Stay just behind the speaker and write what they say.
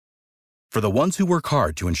For the ones who work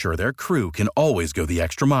hard to ensure their crew can always go the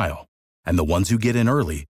extra mile, and the ones who get in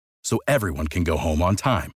early so everyone can go home on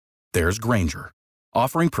time, there's Grainger,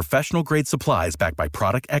 offering professional-grade supplies backed by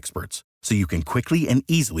product experts so you can quickly and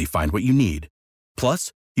easily find what you need.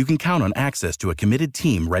 Plus, you can count on access to a committed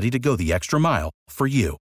team ready to go the extra mile for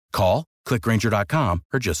you. Call, click Grainger.com,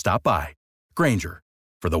 or just stop by. Grainger,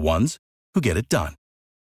 for the ones who get it done.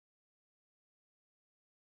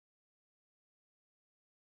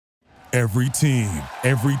 Every team,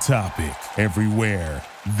 every topic, everywhere.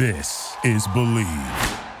 This is Believe.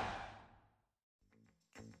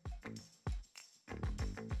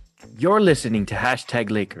 You're listening to Hashtag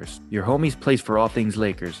Lakers, your homie's place for all things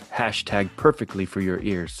Lakers, hashtag perfectly for your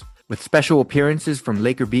ears. With special appearances from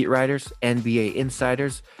Laker beat writers, NBA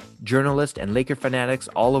insiders, journalists, and Laker fanatics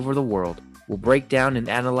all over the world. We'll break down and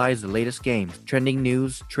analyze the latest games, trending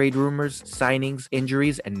news, trade rumors, signings,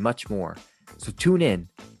 injuries, and much more. So tune in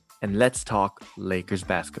and let's talk Lakers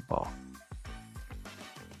basketball.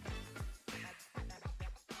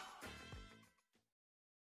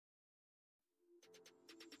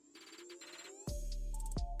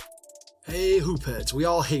 Hey hoopheads, we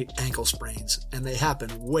all hate ankle sprains, and they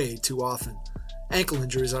happen way too often. Ankle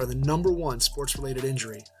injuries are the number one sports-related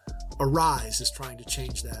injury. Arise is trying to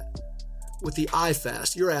change that. With the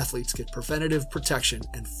iFast, your athletes get preventative protection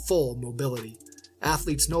and full mobility.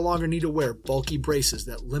 Athletes no longer need to wear bulky braces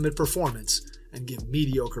that limit performance and give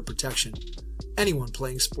mediocre protection. Anyone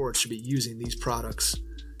playing sports should be using these products.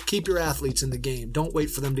 Keep your athletes in the game. Don't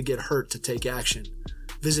wait for them to get hurt to take action.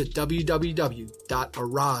 Visit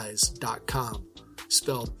www.arise.com,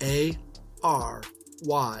 spelled A-R-Y-S-E,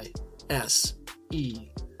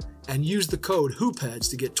 and use the code HOOPHEADS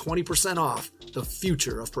to get 20% off the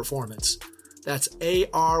future of performance. That's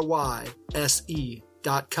ARYSE.com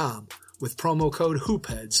with promo code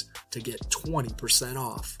HOOPHEADS to get 20%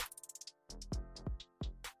 off.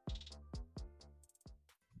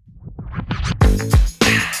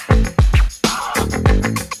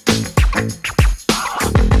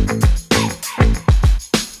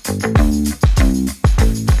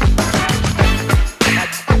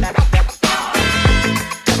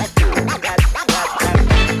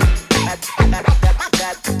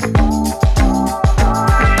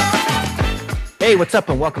 Hey, what's up,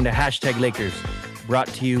 and welcome to Hashtag Lakers, brought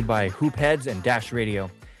to you by Hoopheads and Dash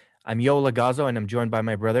Radio. I'm Yo Lagazzo, and I'm joined by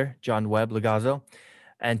my brother, John Webb Lagazzo.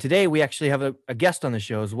 And today we actually have a guest on the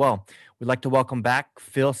show as well. We'd like to welcome back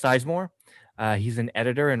Phil Sizemore. He's an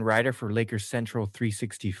editor and writer for Lakers Central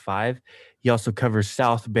 365. He also covers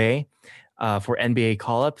South Bay for NBA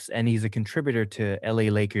call-ups, and he's a contributor to LA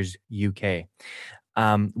Lakers UK.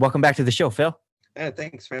 Welcome back to the show, Phil.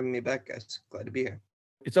 Thanks for having me back, guys. Glad to be here.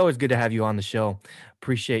 It's always good to have you on the show.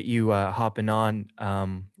 Appreciate you hopping on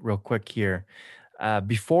real quick here.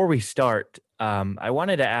 Before we start, I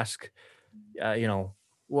wanted to ask,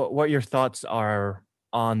 what your thoughts are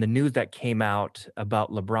on the news that came out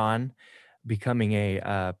about LeBron becoming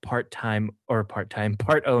a part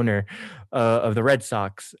owner of the Red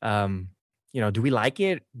Sox. Do we like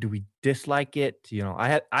it? Do we dislike it?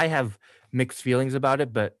 I have mixed feelings about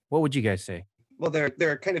it, but what would you guys say? Well, there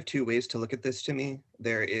are kind of two ways to look at this to me.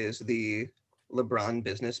 There is the LeBron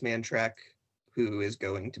businessman track, who is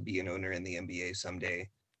going to be an owner in the NBA someday.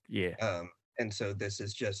 Yeah. And so this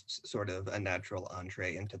is just sort of a natural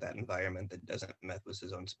entree into that environment that doesn't mess with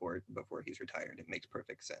his own sport before he's retired. It makes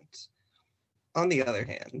perfect sense. On the other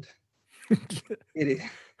hand, it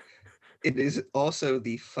is also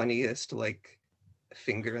the funniest,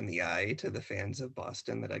 finger in the eye to the fans of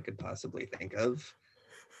Boston that I could possibly think of.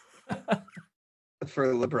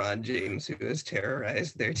 For LeBron James, who has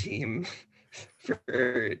terrorized their team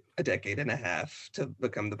for a decade and a half, to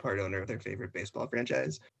become the part owner of their favorite baseball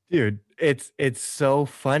franchise. Dude, it's so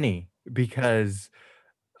funny because,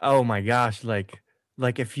 oh my gosh, like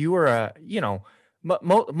if you were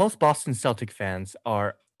most Boston Celtic fans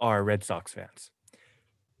are Red Sox fans.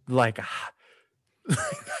 Like,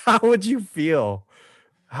 how would you feel?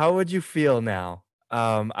 How would you feel now?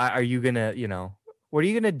 Are you gonna, what are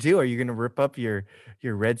you gonna do? Are you gonna rip up your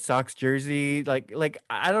Red Sox jersey? Like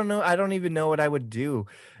I don't know. I don't even know what I would do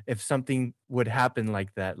if something would happen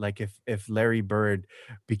like that. Like if Larry Bird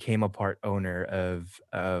became a part owner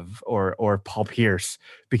or Paul Pierce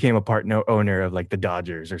became a part owner of the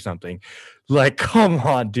Dodgers or something. Like, come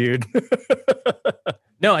on, dude.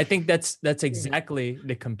 No, I think that's exactly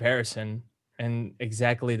the comparison and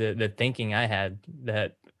exactly the thinking I had.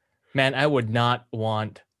 That, man, I would not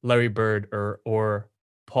want Larry Bird or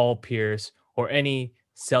Paul Pierce or any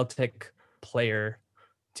Celtic player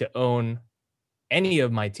to own any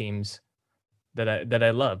of my teams that I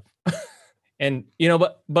love. And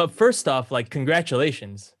but first off, like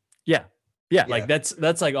congratulations. Yeah. Yeah. Like that's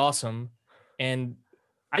like awesome. And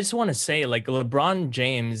I just want to say, like, LeBron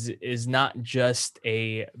James is not just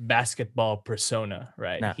a basketball persona,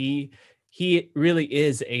 right? No. He really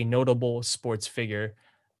is a notable sports figure.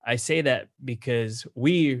 I say that because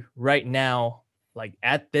we right now, like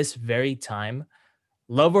at this very time,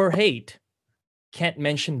 love or hate, can't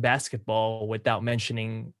mention basketball without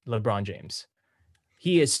mentioning LeBron James.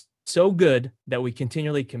 He is so good that we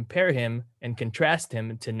continually compare him and contrast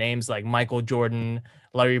him to names like Michael Jordan,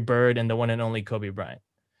 Larry Bird, and the one and only Kobe Bryant.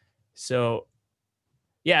 So,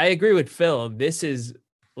 yeah, I agree with Phil. This is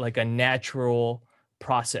like a natural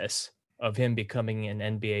process of him becoming an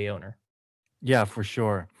NBA owner. Yeah, for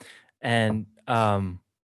sure. And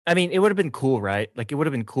I mean, it would have been cool, right? Like it would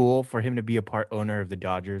have been cool for him to be a part owner of the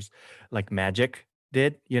Dodgers, like Magic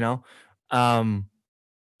did, Um,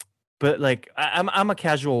 but like I'm a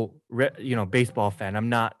casual, baseball fan. I'm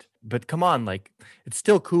not. But come on, like it's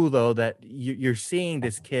still cool though that you're seeing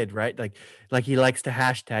this kid, right? Like he likes to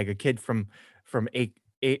hashtag a kid from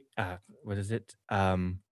what is it?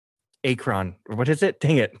 Akron. What is it?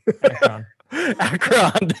 Dang it. Akron.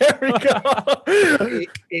 Akron. There we go.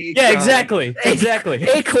 Yeah, exactly.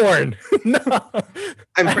 Acorn. No.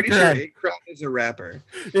 I'm pretty sure Akron is a rapper.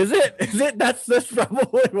 Is it? That's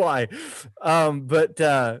probably why. But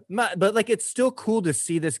like it's still cool to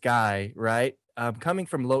see this guy, right? Coming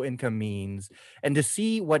from low income means, and to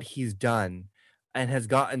see what he's done and has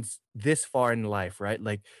gotten this far in life, right?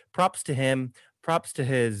 Like props to him, props to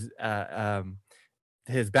his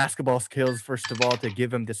basketball skills, first of all, to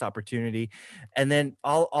give him this opportunity, and then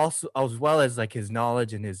also as well as like his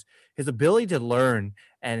knowledge and his ability to learn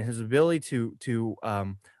and his ability to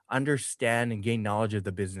understand and gain knowledge of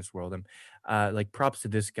the business world. And like props to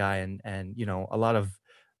this guy, and a lot of,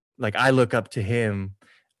 like, I look up to him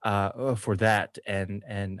for that,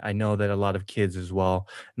 and I know that a lot of kids as well,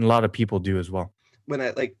 and a lot of people do as well. When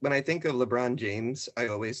I think of LeBron James, I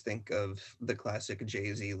always think of the classic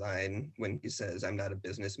Jay-Z line when he says, "I'm not a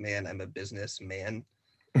businessman, I'm a businessman."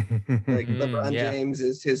 Like LeBron James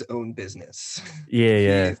is his own business.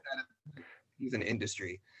 Yeah. He's an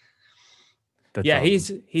industry. That's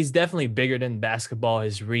awesome. He's definitely bigger than basketball.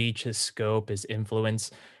 His reach, his scope, his influence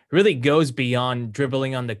really goes beyond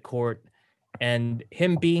dribbling on the court. And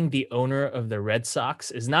him being the owner of the Red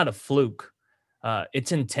Sox is not a fluke.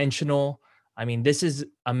 It's intentional. I mean, this is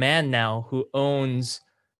a man now who owns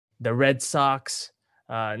the Red Sox,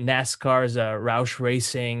 NASCAR's Roush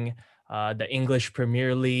Racing, the English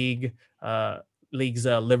Premier League, leagues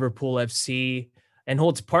Liverpool FC, and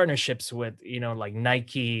holds partnerships with, like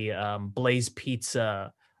Nike, Blaze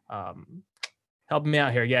Pizza. Help me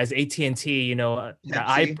out here, guys. AT&T,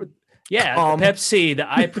 Pepsi, the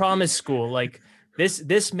I Promise School. Like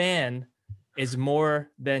this man is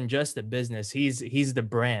more than just a business. He's the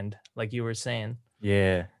brand, like you were saying.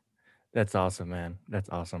 Yeah, that's awesome, man. That's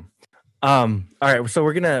awesome. All right, so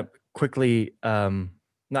we're gonna quickly. No,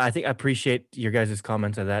 I think I appreciate your guys'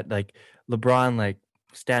 comments on that. Like LeBron, like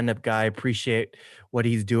stand-up guy, appreciate what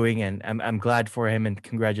he's doing, and I'm glad for him, and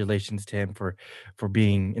congratulations to him for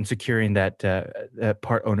being and securing that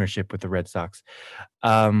part ownership with the Red Sox.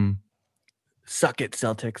 Suck it,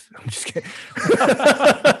 Celtics. I'm just kidding.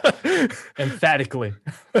 Emphatically.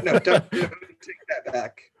 No, don't take that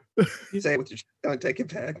back. Say it with your chest. Don't take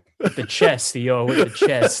it back. With the chest, with the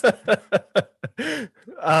chest.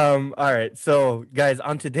 All right. So, guys,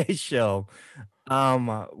 on today's show,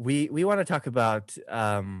 we want to talk about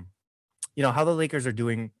how the Lakers are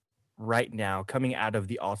doing right now, coming out of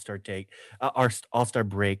the All-Star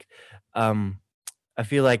break. I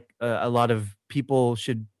feel like a lot of people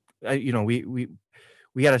should. We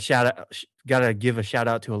gotta give a shout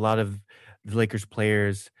out to a lot of the Lakers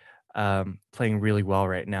players playing really well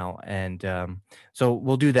right now, and so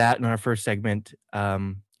we'll do that in our first segment.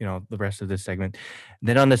 The rest of this segment,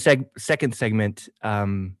 then on the second segment,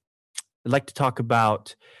 I'd like to talk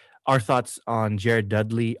about our thoughts on Jared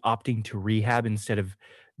Dudley opting to rehab instead of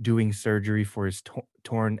doing surgery for his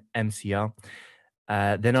torn MCL.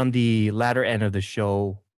 Then on the latter end of the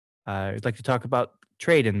show, I'd like to talk about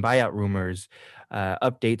trade and buyout rumors,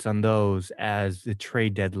 updates on those as the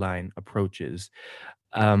trade deadline approaches.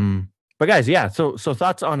 But guys, yeah. So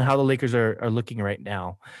thoughts on how the Lakers are looking right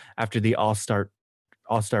now after the All-Star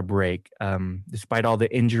break, despite all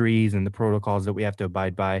the injuries and the protocols that we have to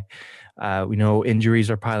abide by. We know injuries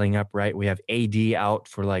are piling up, right? We have AD out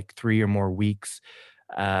for like 3 or more weeks.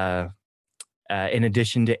 In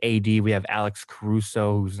addition to AD, we have Alex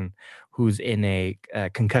Caruso, who's in a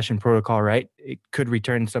concussion protocol, right? It could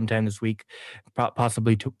return sometime this week,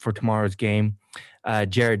 possibly for tomorrow's game.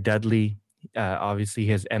 Jared Dudley, Obviously,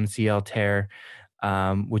 his MCL tear,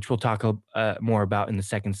 which we'll talk more about in the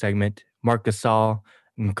second segment. Marc Gasol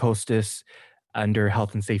and Kostas under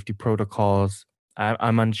health and safety protocols.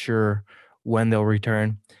 I'm unsure when they'll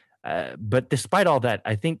return. But despite all that,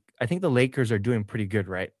 I think the Lakers are doing pretty good,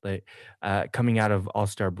 right? Like coming out of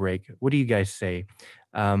All-Star break. What do you guys say?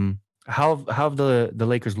 How have the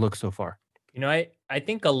Lakers looked so far? I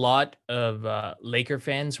think a lot of Laker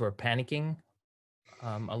fans were panicking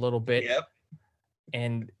a little bit. Yep.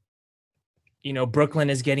 And Brooklyn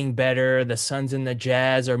is getting better. The Suns and the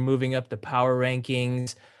Jazz are moving up the power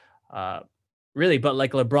rankings. Really, but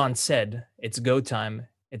like LeBron said, it's go time.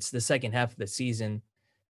 It's the second half of the season.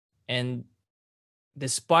 And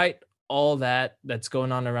despite all that's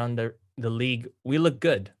going on around the league, we look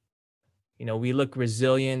good. We look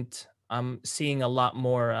resilient. I'm seeing a lot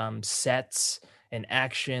more sets and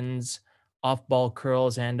actions, off-ball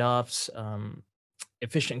curls, handoffs,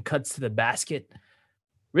 efficient cuts to the basket.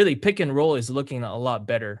 Really, pick and roll is looking a lot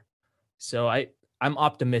better. So I'm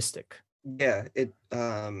optimistic. Yeah,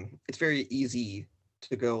 it's very easy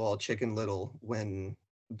to go all Chicken Little when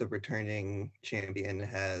the returning champion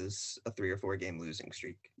has a 3 or 4 game losing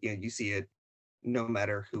streak. You see it no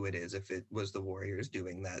matter who it is. If it was the Warriors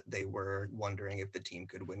doing that, they were wondering if the team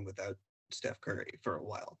could win without Steph Curry for a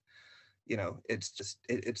while. It's just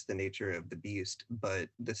it's the nature of the beast. But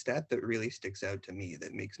the stat that really sticks out to me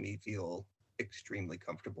that makes me feel extremely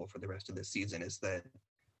comfortable for the rest of the season is that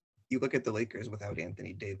you look at the Lakers without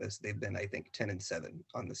Anthony Davis, they've been, I think, 10-7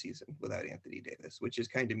 on the season without Anthony Davis, which is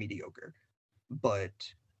kind of mediocre. But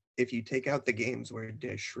if you take out the games where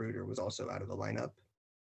Dennis Schroeder was also out of the lineup,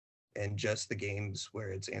 and just the games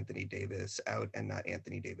where it's Anthony Davis out and not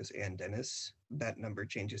Anthony Davis and Dennis, that number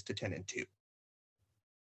changes to 10-2.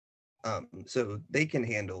 So they can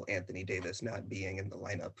handle Anthony Davis not being in the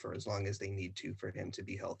lineup for as long as they need to for him to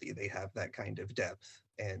be healthy. They have that kind of depth,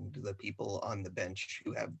 and the people on the bench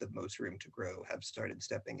who have the most room to grow have started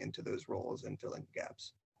stepping into those roles and filling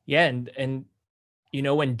gaps. Yeah, and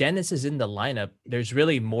when Dennis is in the lineup, there's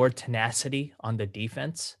really more tenacity on the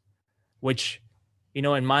defense, which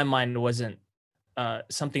in my mind wasn't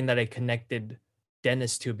something that I connected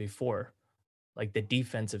Dennis to before, like the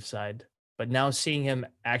defensive side. But now seeing him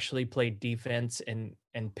actually play defense and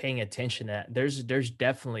paying attention to that, there's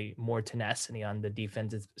definitely more tenacity on the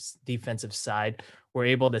defensive side. We're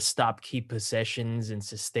able to stop key possessions and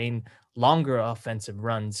sustain longer offensive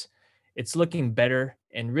runs. It's looking better.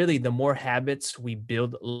 And really, the more habits we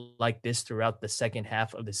build like this throughout the second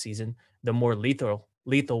half of the season, the more lethal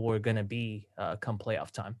we're going to be come playoff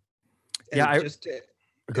time. And just to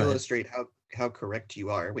illustrate how correct you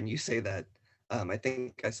are when you say that, I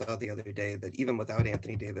think I saw the other day that even without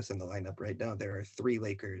Anthony Davis in the lineup right now, there are 3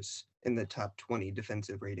 Lakers in the top 20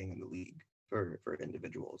 defensive rating in the league for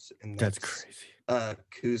individuals. And that's crazy.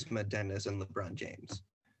 Kuzma, Dennis, and LeBron James,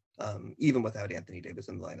 even without Anthony Davis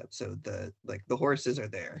in the lineup. So the horses are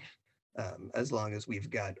there, as long as we've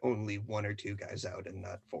got only 1 or 2 guys out and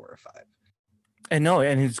not 4 or 5. And no,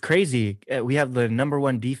 and it's crazy. We have the number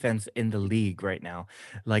 1 defense in the league right now,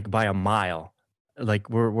 like by a mile. Like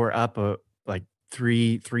we're up like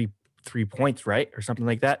three points, right, or something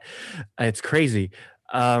like that. It's crazy.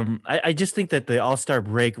 I just think that the All-Star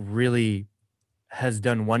break really has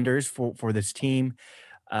done wonders for this team.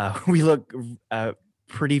 We look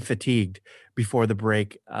pretty fatigued before the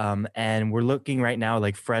break, and we're looking right now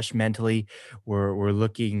like fresh mentally. We're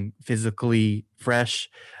looking physically fresh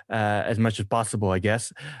as much as possible, I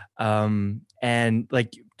guess. And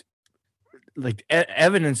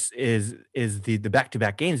evidence is the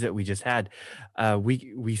back-to-back games that we just had.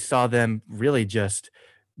 We saw them really just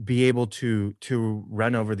be able to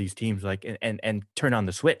run over these teams and turn on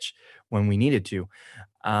the switch when we needed to.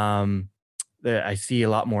 I see a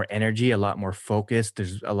lot more energy, a lot more focus.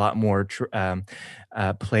 There's a lot more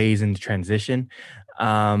plays in transition.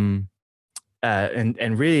 And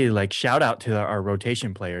really like shout out to our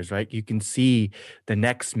rotation players, right? You can see the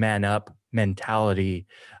next man up mentality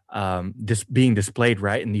this being displayed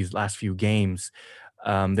right in these last few games.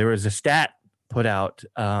 There was a stat put out,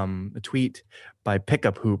 a tweet by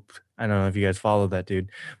Pickup Hoop. I don't know if you guys follow that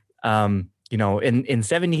dude. In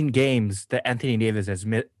 17 games that Anthony Davis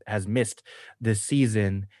has missed this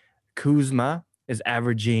season, Kuzma is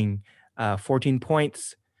averaging 14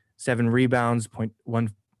 points, 7 rebounds,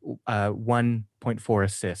 1.4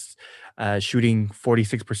 assists, shooting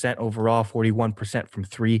 46% overall, 41% from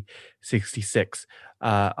 3, 66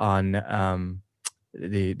 on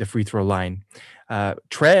the free throw line.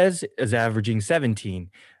 Trez is averaging 17,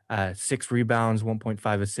 6 rebounds,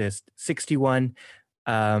 1.5 assists, 61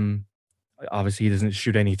 obviously he doesn't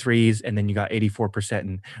shoot any threes, and then you got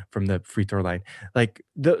 84% from the free throw line. Like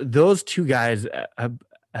those two guys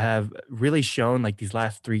have really shown, like these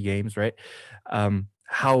last 3 games, right?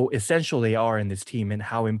 How essential they are in this team and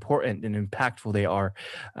how important and impactful they are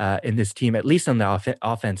in this team, at least on the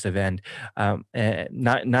offensive end. And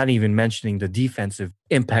not even mentioning the defensive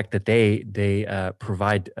impact that they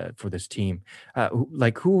provide for this team.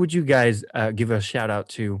 Like, who would you guys give a shout out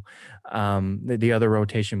to? The other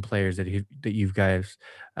rotation players that you guys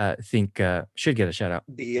think should get a shout out.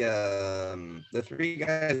 The 3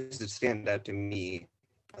 guys that stand out to me.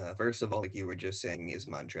 First of all, like you were just saying, is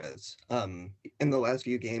Montrez. In the last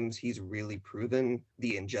few games, he's really proven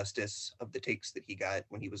the injustice of the takes that he got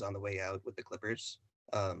when he was on the way out with the Clippers,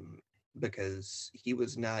 because he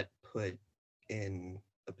was not put in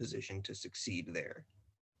a position to succeed there,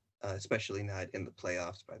 especially not in the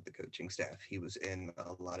playoffs by the coaching staff. He was in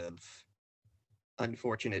a lot of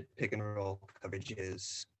unfortunate pick and roll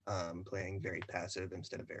coverages, playing very passive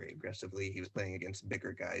instead of very aggressively. He was playing against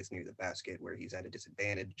bigger guys near the basket where he's at a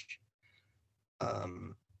disadvantage.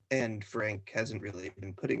 And Frank hasn't really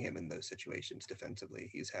been putting him in those situations defensively.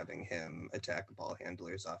 He's having him attack ball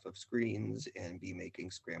handlers off of screens and be making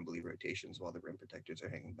scrambly rotations while the rim protectors are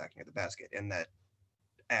hanging back near the basket. And that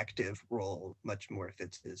active role much more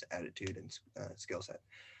fits his attitude and skill set.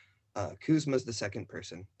 Kuzma's the second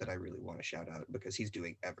person that I really want to shout out because he's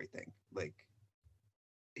doing everything. Like,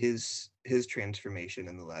 his transformation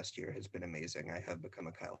in the last year has been amazing. I have become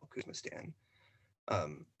a Kyle Kuzma stan.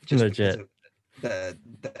 Just because of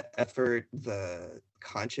the effort, the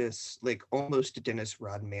conscious, like almost Dennis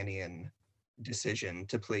Rodmanian decision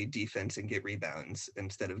to play defense and get rebounds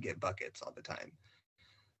instead of get buckets all the time.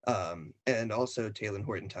 And also Talen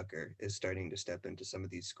Horton-Tucker is starting to step into some of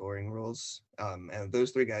these scoring roles. And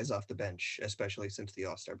those 3 guys off the bench, especially since the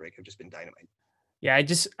All-Star break, have just been dynamite. Yeah,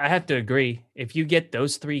 I have to agree. If you get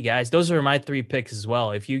those 3 guys, those are my 3 picks as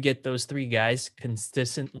well. If you get those 3 guys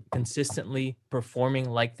consistently performing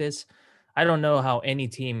like this, I don't know how any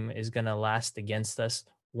team is going to last against us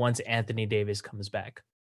once Anthony Davis comes back.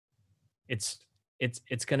 It's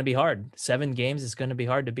going to be hard. 7 games is going to be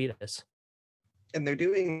hard to beat us. And they're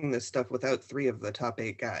doing this stuff without 3 of the top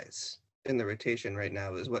 8 guys in the rotation right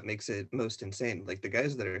now is what makes it most insane. Like, the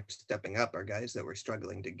guys that are stepping up are guys that were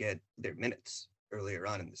struggling to get their minutes earlier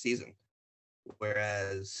on in the season.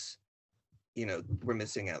 Whereas, you know, we're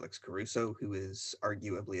missing Alex Caruso, who is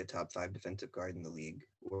arguably a top 5 defensive guard in the league.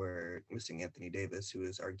 We're missing Anthony Davis, who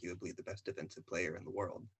is arguably the best defensive player in the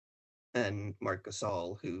world. And Marc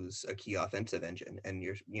Gasol, who's a key offensive engine. And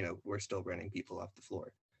we're still running people off the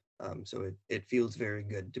floor. So it feels very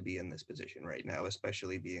good to be in this position right now,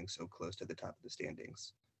 especially being so close to the top of the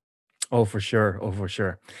standings. Oh, for sure.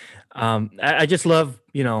 I just love,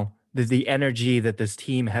 the energy that this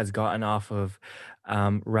team has gotten off of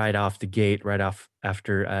right off the gate, right off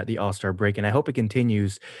after the All-Star break. And I hope it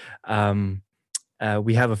continues.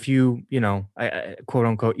 We have a few, quote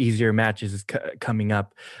unquote, easier matches coming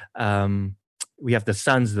up. We have the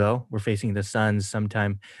Suns, though. We're facing the Suns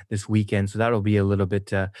sometime this weekend, so that'll be a little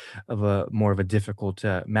bit of a more of a difficult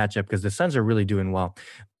matchup because the Suns are really doing well.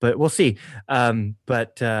 But we'll see. All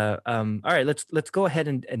right, let's go ahead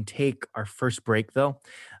and take our first break, though.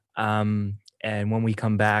 And when we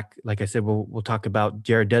come back, like I said, we'll talk about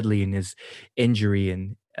Jared Dudley and his injury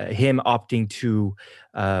and him opting to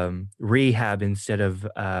rehab instead of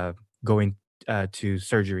going to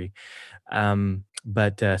surgery.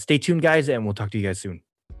 But stay tuned, guys, and we'll talk to you guys soon.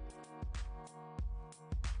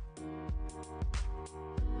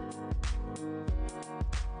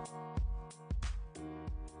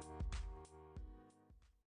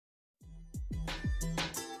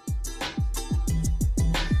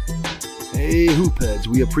 Hey, Hoopheads,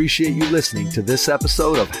 we appreciate you listening to this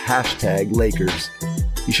episode of #Lakers.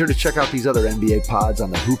 Be sure to check out these other NBA pods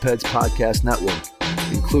on the Hoopheads Podcast Network,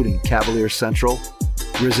 including Cavalier Central,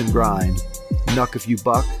 Grizz and Grind, Nuck If You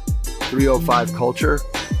Buck, 305 Culture,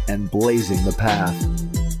 and Blazing the Path.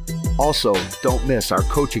 Also, don't miss our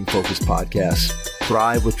coaching-focused podcasts,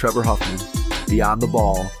 Thrive with Trevor Huffman, Beyond the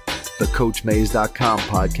Ball, the CoachMaze.com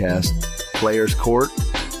podcast, Players Court,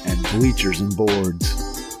 and Bleachers and Boards.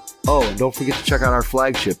 Oh, and don't forget to check out our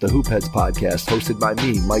flagship, the Hoopheads podcast, hosted by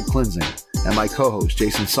me, Mike Klinzing, and my co-host,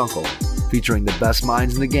 Jason Sunkel, featuring the best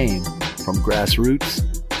minds in the game, from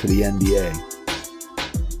grassroots to the NBA.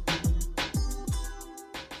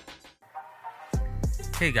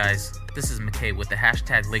 Hey guys, this is McKay with the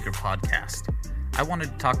 #Laker podcast. I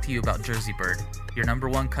wanted to talk to you about Jersey Bird, your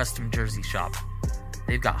 #1 custom jersey shop.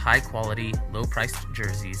 They've got high quality, low priced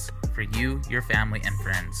jerseys for you, your family, and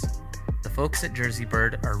friends. The folks at Jersey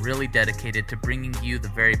Bird are really dedicated to bringing you the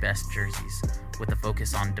very best jerseys, with a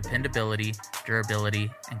focus on dependability,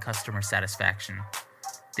 durability, and customer satisfaction.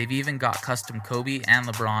 They've even got custom Kobe and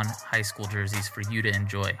LeBron high school jerseys for you to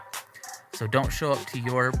enjoy. So don't show up to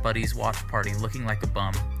your buddy's watch party looking like a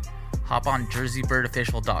bum. Hop on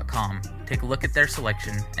jerseybirdofficial.com, take a look at their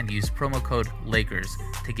selection, and use promo code LAKERS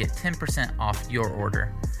to get 10% off your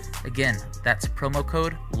order. Again, that's promo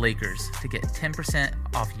code LAKERS to get 10%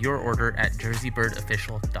 off your order at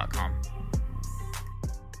jerseybirdofficial.com.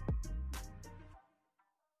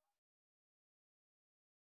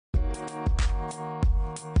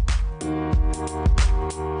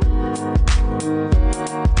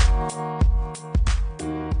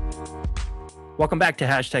 Welcome back to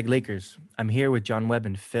Hashtag Lakers. I'm here with John Webb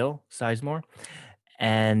and Phil Sizemore.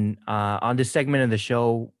 And on this segment of the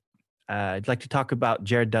show, I'd like to talk about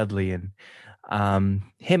Jared Dudley and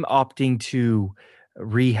him opting to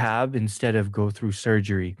rehab instead of go through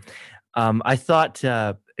surgery. I thought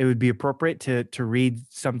it would be appropriate to read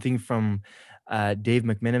something from Dave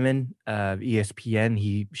McMenamin of ESPN.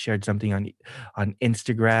 He shared something on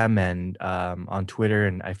Instagram and on Twitter,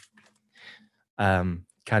 and I've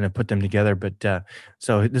kind of put them together. But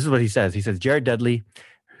so this is what he says. He says, Jared Dudley,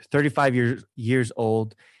 35 years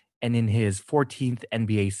old and in his 14th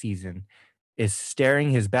NBA season, is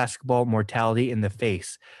staring his basketball mortality in the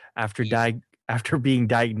face after being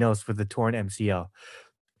diagnosed with a torn MCL.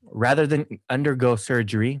 Rather than undergo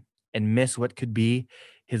surgery and miss what could be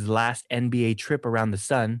his last NBA trip around the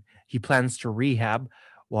sun, he plans to rehab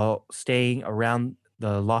while staying around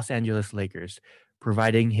the Los Angeles Lakers,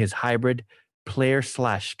 providing his hybrid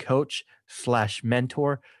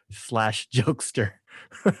player/coach/mentor/jokester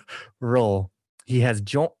role. He has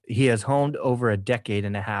honed over a decade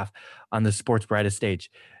and a half on the sport's brightest stage,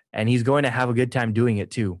 and he's going to have a good time doing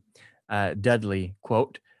it too. Dudley,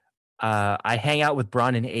 quote, I hang out with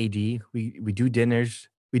Bron and AD. We do dinners.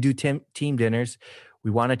 We do team dinners.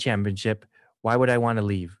 We won a championship. Why would I want to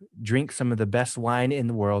leave? Drink some of the best wine in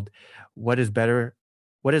the world. What is a better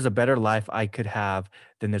life I could have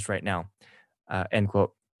than this right now? End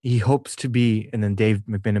quote. He hopes to be, and then Dave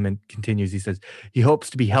McMenamin continues, he says, he hopes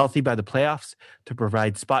to be healthy by the playoffs to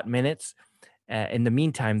provide spot minutes. In the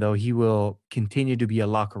meantime, though, he will continue to be a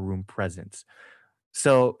locker room presence.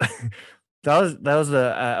 So that was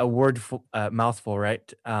a mouthful,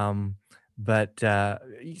 right? But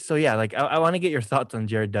so yeah, like I want to get your thoughts on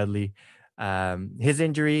Jared Dudley, his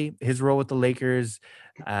injury, his role with the Lakers,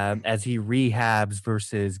 as he rehabs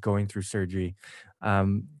versus going through surgery.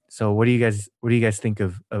 So what do you guys think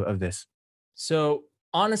of this? So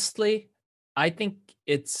honestly, I think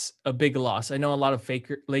it's a big loss. I know a lot of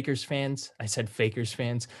Lakers fans. I said Fakers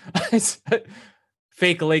fans. I said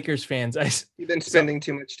fake Lakers fans. You've been spending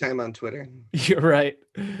too much time on Twitter. You're right.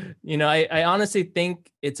 You know, I honestly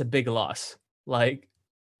think it's a big loss. Like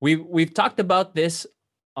we've talked about this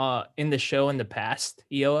in the show in the past,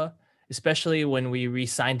 Iowa, especially when we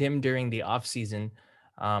re-signed him during the offseason.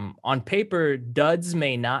 On paper, duds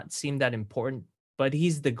may not seem that important, but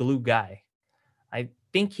he's the glue guy. I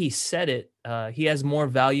think he said it. He has more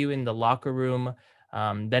value in the locker room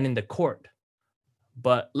than in the court.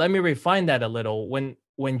 But let me refine that a little. When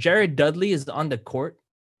Jared Dudley is on the court,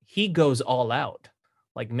 he goes all out,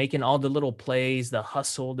 like making all the little plays, the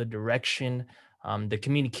hustle, the direction, the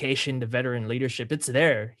communication, the veteran leadership. It's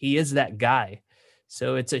there. He is that guy.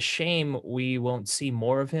 So it's a shame we won't see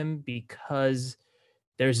more of him, because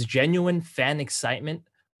there's genuine fan excitement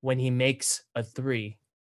when he makes a three.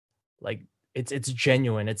 Like it's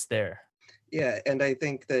genuine. It's there. Yeah. And I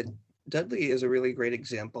think that Dudley is a really great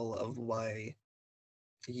example of why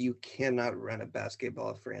you cannot run a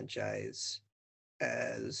basketball franchise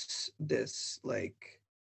as this like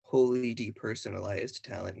wholly depersonalized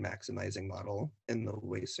talent maximizing model in the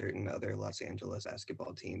way certain other Los Angeles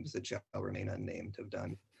basketball teams that shall remain unnamed have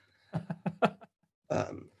done.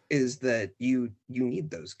 Is that you need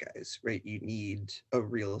those guys, right? You need a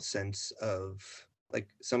real sense of, like,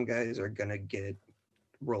 some guys are gonna get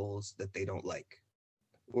roles that they don't like,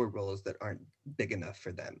 or roles that aren't big enough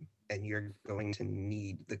for them, and you're going to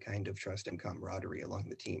need the kind of trust and camaraderie along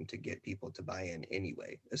the team to get people to buy in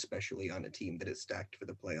anyway, especially on a team that is stacked for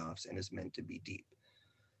the playoffs and is meant to be deep.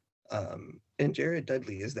 And Jared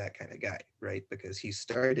Dudley is that kind of guy, right? Because he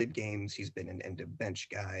started games, he's been an end of bench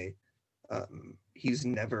guy. He's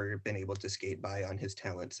never been able to skate by on his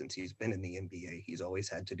talent since he's been in the NBA. He's always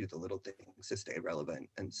had to do the little things to stay relevant.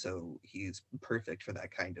 And so he's perfect for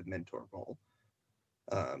that kind of mentor role.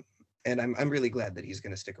 And I'm really glad that he's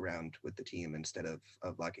going to stick around with the team instead of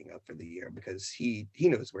locking up for the year, because he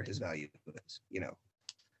knows where his value is, you know.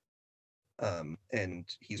 And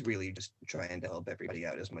he's really just trying to help everybody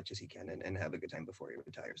out as much as he can and have a good time before he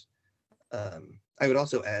retires. I would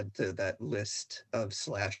also add to that list of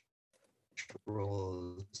Slash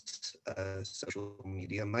roles, social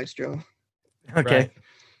media maestro. Okay.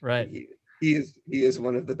 Right. He is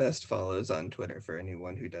one of the best follows on Twitter. For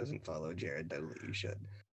anyone who doesn't follow Jared Dudley, you should.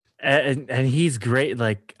 And he's great,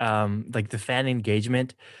 like the fan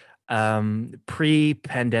engagement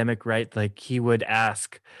pre-pandemic, right? Like he would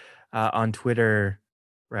ask on Twitter,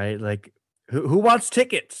 right? Like who wants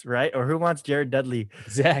tickets, right? Or who wants Jared Dudley?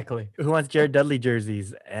 Exactly. Who wants Jared Dudley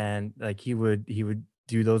jerseys? And like he would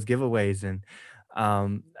do those giveaways, and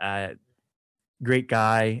great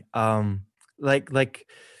guy.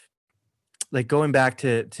 Like going back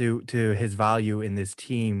to his value in this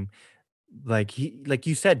team, like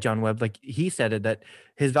you said, John Webb, like he said it, that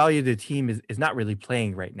his value to the team is not really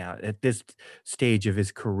playing right now at this stage of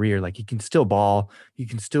his career. Like he can still ball, he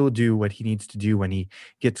can still do what he needs to do when he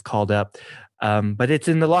gets called up. But it's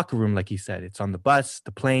in the locker room, like he said, it's on the bus,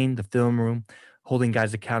 the plane, the film room, holding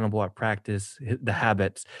guys accountable at practice, the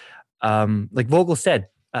habits. Like Vogel said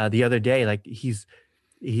the other day, like he's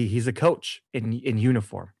a coach in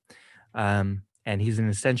uniform. And he's an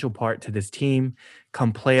essential part to this team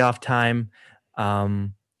come playoff time.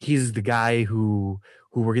 He's the guy who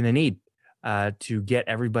we're going to need to get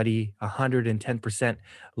everybody 110%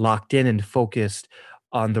 locked in and focused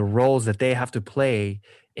on the roles that they have to play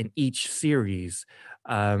in each series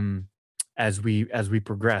as we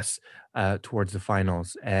progress towards the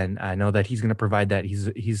finals. And I know that he's going to provide that.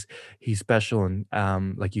 He's special.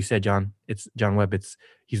 And like you said, John, it's John Webb.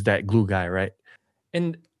 He's that glue guy, right?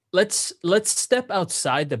 And let's step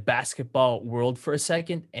outside the basketball world for a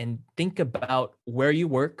second and think about where you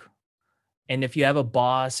work. And if you have a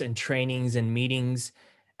boss and trainings and meetings,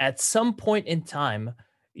 at some point in time,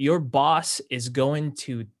 your boss is going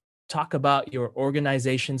to talk about your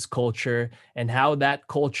organization's culture and how that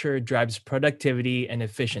culture drives productivity and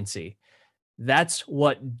efficiency. That's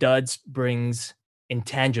what Duds brings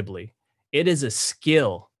intangibly. It is a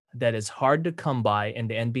skill that is hard to come by in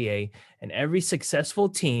the NBA, and every successful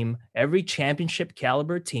team, every championship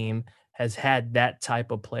caliber team has had that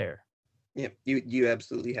type of player. Yeah, you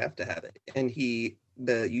absolutely have to have it. And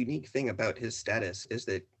the unique thing about his status is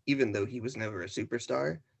that even though he was never a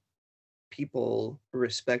superstar, people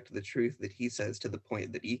respect the truth that he says to the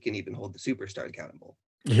point that he can even hold the superstar accountable.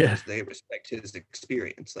 Yeah. Because they respect his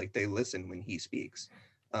experience. Like they listen when he speaks.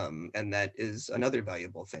 And that is another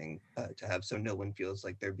valuable thing to have, so no one feels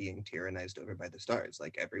like they're being tyrannized over by the stars.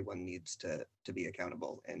 Like everyone needs to be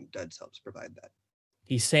accountable, and Duds helps provide that.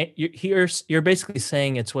 He's saying you're basically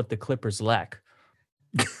saying it's what the Clippers lack.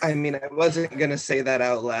 I mean, I wasn't gonna say that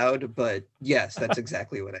out loud, but yes, that's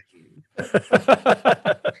exactly what I mean.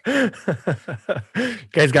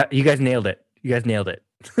 You guys nailed it. You guys nailed it.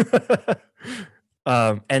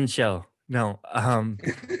 End show. No. All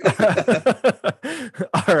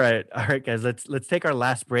right, guys. Let's take our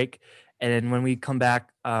last break, and then when we come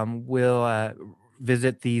back, we'll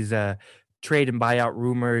visit these trade and buyout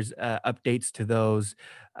rumors, updates to those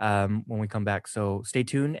when we come back. So stay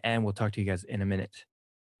tuned, and we'll talk to you guys in a minute.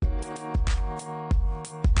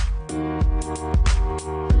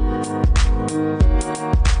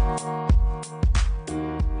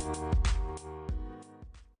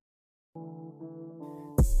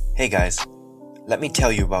 Hey guys, let me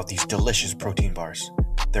tell you about these delicious protein bars.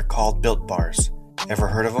 They're called Built Bars. Ever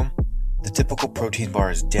heard of them? The typical protein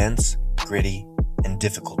bar is dense, gritty, and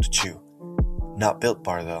difficult to chew. Not Built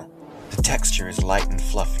Bar though. The texture is light and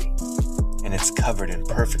fluffy, and it's covered in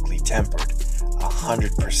perfectly tempered,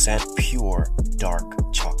 100% pure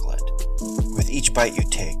dark chocolate. With each bite you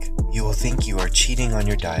take, you will think you are cheating on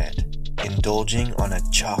your diet, indulging on a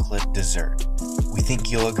chocolate dessert. We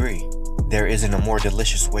think you'll agree. There isn't a more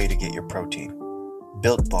delicious way to get your protein.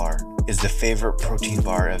 Built Bar is the favorite protein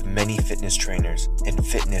bar of many fitness trainers and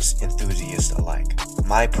fitness enthusiasts alike.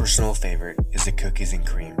 My personal favorite is the cookies and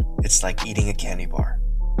cream. It's like eating a candy bar.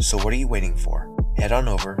 So what are you waiting for? Head on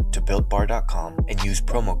over to BuiltBar.com and use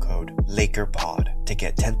promo code LakerPod to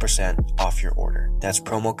get 10% off your order. That's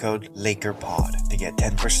promo code LakerPod to get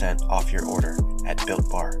 10% off your order at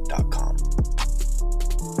BuiltBar.com.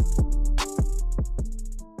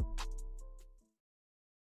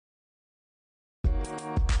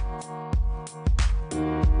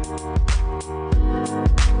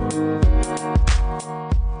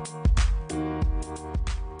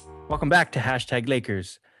 Welcome back to Hashtag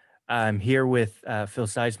Lakers. I'm here with Phil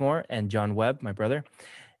Sizemore and John Webb, my brother.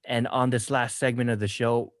 And on this last segment of the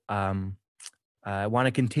show, I want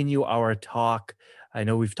to continue our talk. I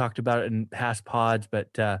know we've talked about it in past pods,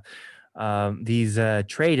 but these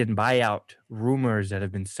trade and buyout rumors that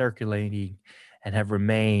have been circulating and have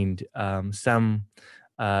remained. There's some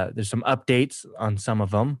updates on some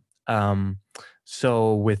of them.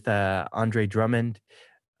 So with Andre Drummond,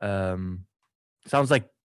 sounds like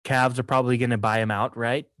Cavs are probably going to buy him out,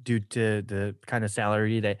 right? Due to the kind of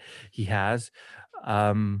salary that he has.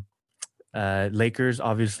 Lakers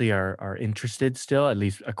obviously are interested still, at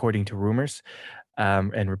least according to rumors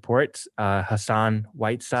and reports. Hassan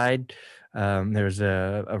Whiteside, there's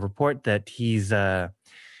a report that he's a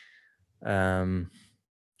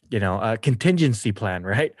contingency plan,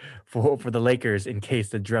 right, for the Lakers in case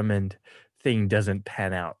the Drummond thing doesn't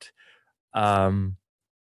pan out.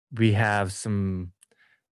 We have some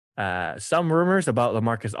rumors about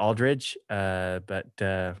LaMarcus Aldridge, but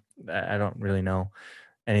I don't really know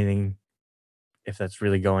anything if that's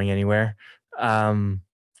really going anywhere.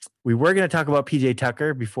 We were going to talk about PJ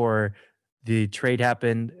Tucker before the trade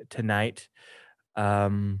happened tonight,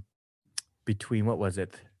 between, what was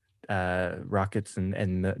it, Rockets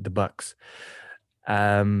and the Bucks.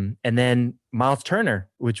 And then Miles Turner,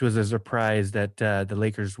 which was a surprise that the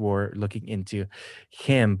Lakers were looking into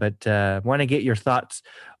him. But want to get your thoughts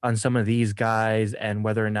on some of these guys and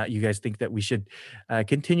whether or not you guys think that we should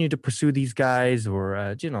continue to pursue these guys, or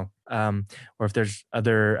or if there's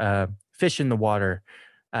other fish in the water,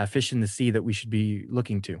 fish in the sea that we should be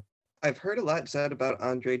looking to. I've heard a lot said about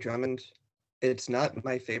Andre Drummond. It's not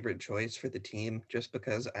my favorite choice for the team, just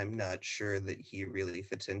because I'm not sure that he really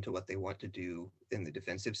fits into what they want to do in the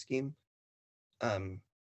defensive scheme.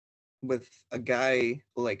 With a guy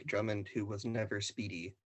like Drummond, who was never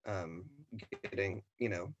speedy, getting,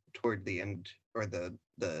 toward the end or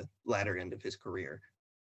the latter end of his career,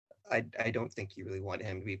 I don't think you really want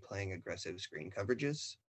him to be playing aggressive screen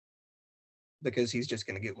coverages, because he's just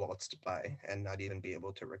going to get waltzed by and not even be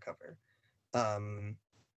able to recover.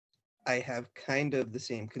 I have kind of the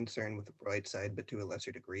same concern with Whiteside, but to a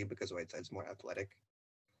lesser degree, because Whiteside's more athletic.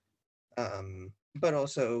 But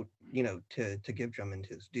also, to give Drummond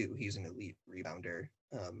his due, he's an elite rebounder.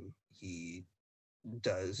 He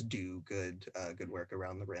does do good work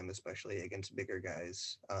around the rim, especially against bigger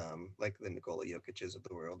guys, like the Nikola Jokic's of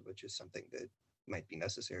the world, which is something that might be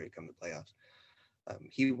necessary come the playoffs.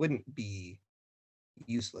 He wouldn't be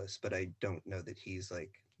useless, but I don't know that he's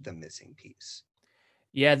like the missing piece.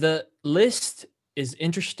 Yeah, the list is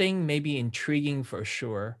interesting, maybe intriguing for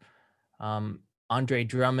sure. Andre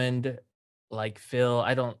Drummond, like Phil,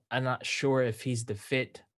 I'm not sure if he's the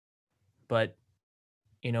fit, but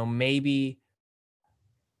maybe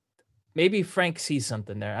Frank sees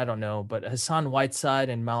something there. I don't know, but Hassan Whiteside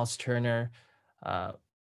and Miles Turner,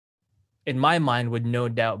 in my mind, would no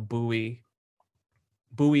doubt buoy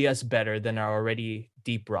us better than our already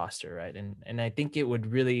deep roster, right? And I think it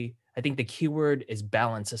would really. I think the keyword is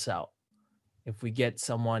balance us out. If we get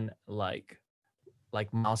someone like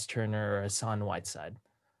Miles Turner or Hassan Whiteside,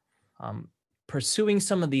 pursuing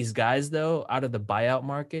some of these guys though out of the buyout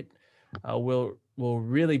market will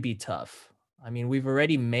really be tough. I mean, we've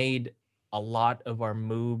already made a lot of our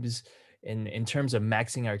moves in terms of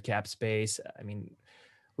maxing our cap space. I mean,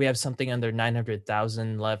 we have something under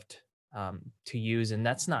 900,000 left to use, and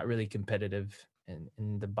that's not really competitive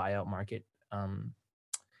in the buyout market.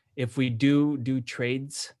 If we do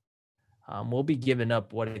trades, we'll be giving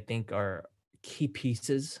up what I think are key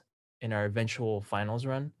pieces in our eventual finals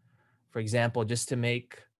run. For example, just to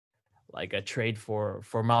make like a trade for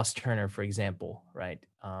Miles Turner, for example, right?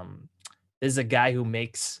 This is a guy who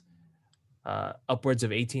makes upwards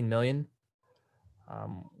of 18 million.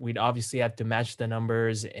 We'd obviously have to match the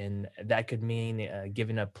numbers, and that could mean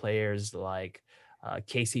giving up players like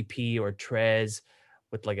KCP or Trez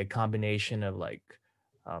with like a combination of like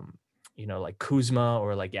Kuzma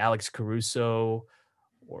or like Alex Caruso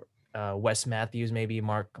or Wes Matthews, maybe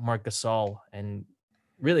Marc Gasol, and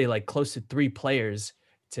really like close to 3 players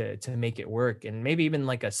to make it work, and maybe even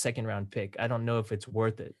like a second round pick. I don't know if it's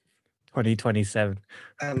worth it. 2027.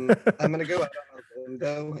 I'm going to go out on a limb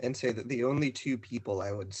though and say that the only 2 people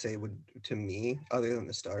I would say would, to me, other than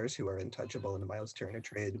the Stars, who are untouchable in the Miles Turner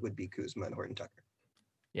trade would be Kuzma and Horton Tucker.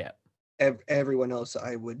 Yeah. Everyone else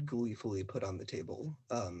I would gleefully put on the table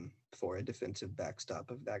for a defensive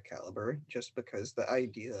backstop of that caliber, just because the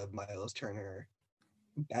idea of Miles Turner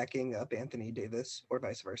backing up Anthony Davis or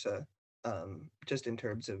vice versa, just in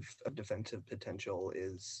terms of defensive potential,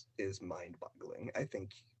 is mind-boggling. I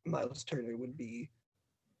think Miles Turner would be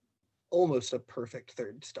almost a perfect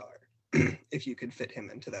third star if you could fit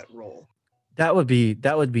him into that role. That would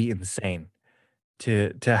be insane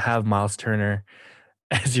to have Miles Turner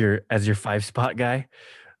as your 5 spot guy.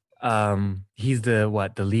 He's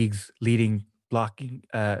the league's leading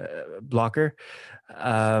blocker.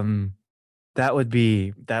 That would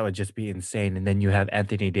just be insane. And then you have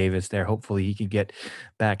Anthony Davis there. Hopefully he can get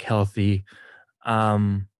back healthy.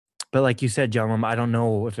 But like you said, John, I don't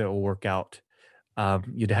know if it will work out.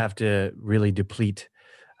 You'd have to really deplete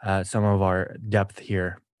some of our depth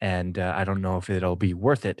here, and I don't know if it'll be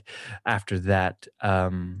worth it after that.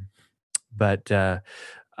 But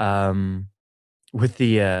with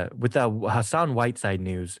the Hassan Whiteside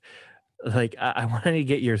news, like I wanted to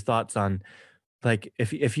get your thoughts on, like,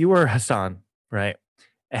 if you were Hassan, right,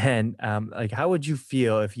 and like how would you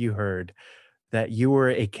feel if you heard that you were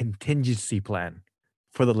a contingency plan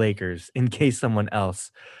for the Lakers in case someone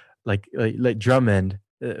else, like Drummond,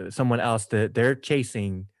 someone else that they're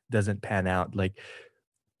chasing doesn't pan out? Like,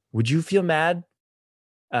 would you feel mad?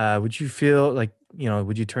 Would you feel like,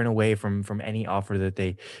 would you turn away from any offer that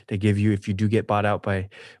they give you if you do get bought out by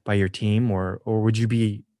your team, or would you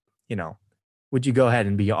be, would you go ahead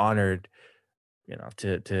and be honored,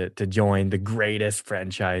 to join the greatest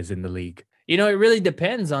franchise in the league? It really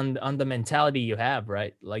depends on the mentality you have,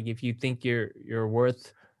 right? Like if you think you're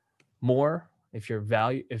worth more, if you're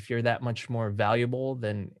that much more valuable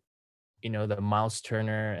than, the Miles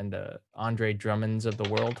Turner and the Andre Drummonds of the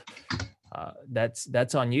world,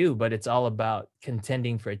 that's on you. But it's all about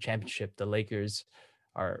contending for a championship. The Lakers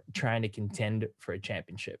are trying to contend for a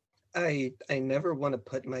championship. I never want to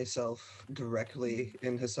put myself directly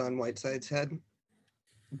in Hassan Whiteside's head,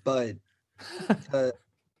 but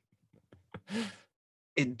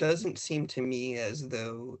it doesn't seem to me as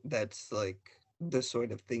though that's like the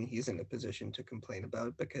sort of thing he's in a position to complain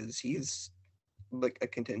about, because he's like a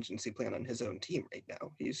contingency plan on his own team right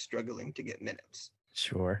now. He's struggling to get minutes.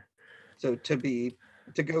 Sure. So to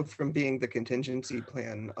go from being the contingency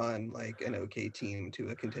plan on like an okay team to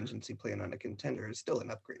a contingency plan on a contender is still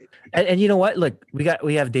an upgrade. And you know what? Look, we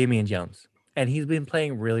have Damian Jones, and he's been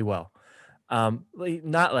playing really well.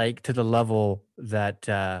 Not like to the level that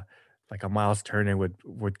like a Miles Turner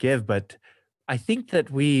would give, but I think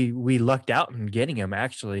that we lucked out in getting him,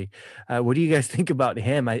 actually. What do you guys think about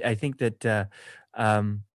him? I think that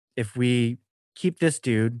if we keep this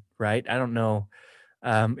dude, right, I don't know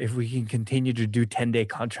if we can continue to do 10-day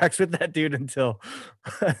contracts with that dude until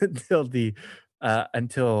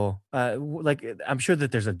like, I'm sure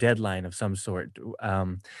that there's a deadline of some sort.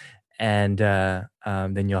 And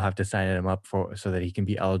then you'll have to sign him up so that he can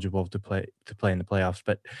be eligible to play in the playoffs.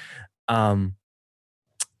 But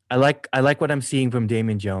I like what I'm seeing from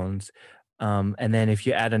Damian Jones. And then if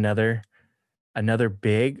you add another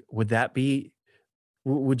big,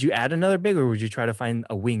 would you add another big, or would you try to find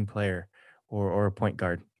a wing player or a point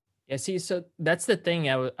guard? Yeah, see, so that's the thing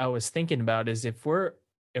I was thinking about, is if we're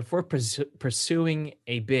pursuing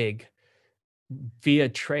a big via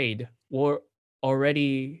trade, we'll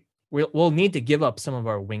need to give up some of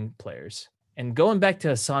our wing players. And going back to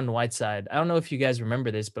Hassan Whiteside, I don't know if you guys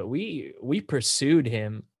remember this, but we pursued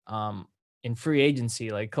him in free agency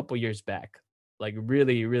like a couple years back, like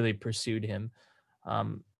really, really pursued him.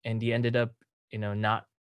 And he ended up, not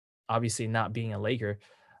being a Laker.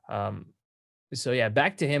 So yeah,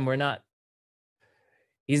 back to him.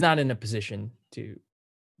 He's not in a position to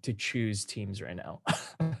choose teams right now.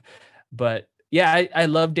 But yeah, I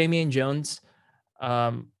love Damian Jones.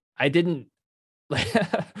 I didn't, like,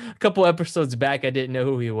 a couple episodes back, I didn't know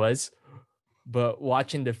who he was, but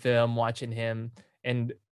watching the film, watching him,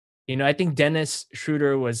 and I think Dennis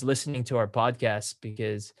Schroeder was listening to our podcast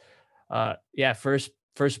because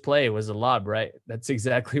first play was a lob, right? That's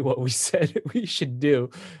exactly what we said we should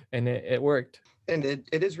do, and it worked. And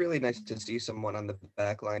it is really nice to see someone on the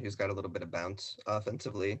back line who's got a little bit of bounce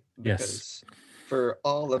offensively. Yes. For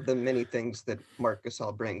all of the many things that Marc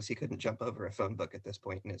Gasol brings, he couldn't jump over a phone book at this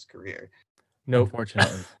point in his career. No,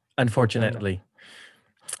 unfortunately.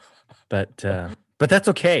 But that's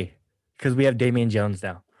okay, because we have Damian Jones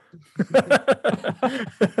now.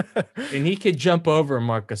 And he could jump over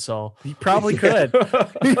Marc Gasol. He probably could.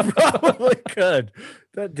 He probably could.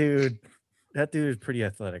 That dude is pretty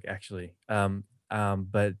athletic, actually.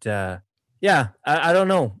 Yeah, I don't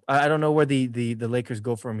know. I don't know where the Lakers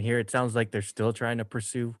go from here. It sounds like they're still trying to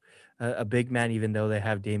pursue a big man, even though they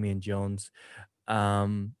have Damian Jones.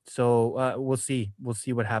 So we'll see. We'll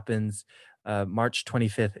see what happens. March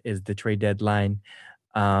 25th is the trade deadline.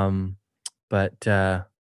 But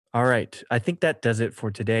all right. I think that does it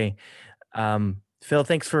for today. Phil,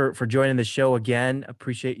 thanks for joining the show again.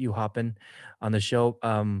 Appreciate you hopping on the show.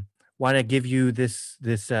 Want to give you this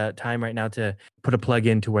time right now to put a plug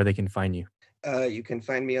in to where they can find you. You can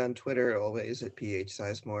find me on Twitter always at PH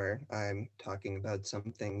Sizemore. I'm talking about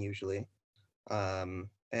something usually.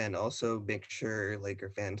 And also make sure Laker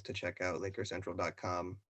fans to check out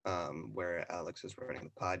LakerCentral.com, where Alex is running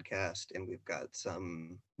the podcast, and we've got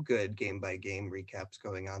some good game-by-game recaps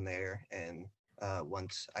going on there. And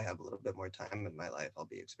once I have a little bit more time in my life, I'll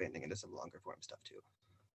be expanding into some longer-form stuff too.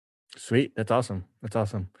 Sweet. That's awesome.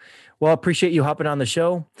 Well, appreciate you hopping on the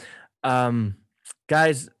show.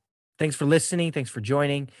 Guys, thanks for listening. Thanks for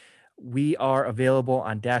joining. We are available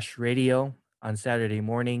on Dash Radio on Saturday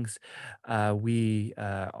mornings. We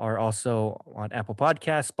are also on Apple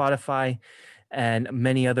Podcasts, Spotify, and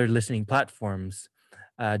many other listening platforms.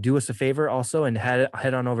 Do us a favor also and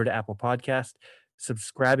head on over to Apple Podcast,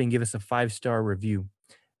 subscribe, and give us a 5-star review.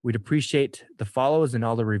 We'd appreciate the follows and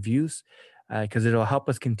all the reviews because it'll help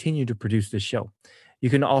us continue to produce this show. You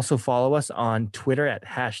can also follow us on Twitter at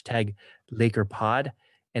 #LakerPod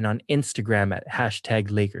and on Instagram at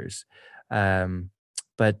 #Lakers.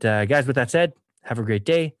 But guys, with that said, have a great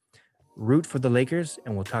day. Root for the Lakers,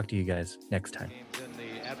 and we'll talk to you guys next time. In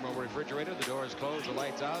the Admiral refrigerator, the door is closed, the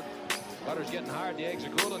lights out. Butter's getting hard, the eggs are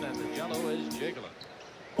cooling, and the Jell-O is jiggling.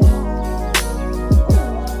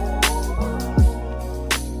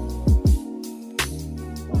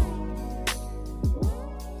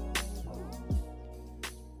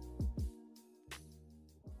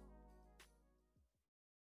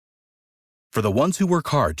 For the ones who work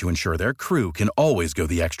hard to ensure their crew can always go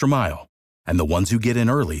the extra mile, and the ones who get in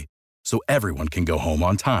early so everyone can go home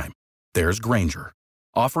on time, there's Grainger,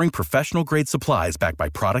 offering professional-grade supplies backed by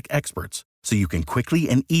product experts so you can quickly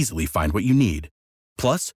and easily find what you need.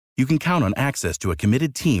 Plus, you can count on access to a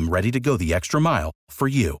committed team ready to go the extra mile for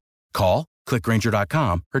you. Call, click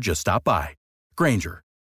Grainger.com, or just stop by. Grainger,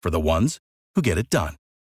 for the ones who get it done.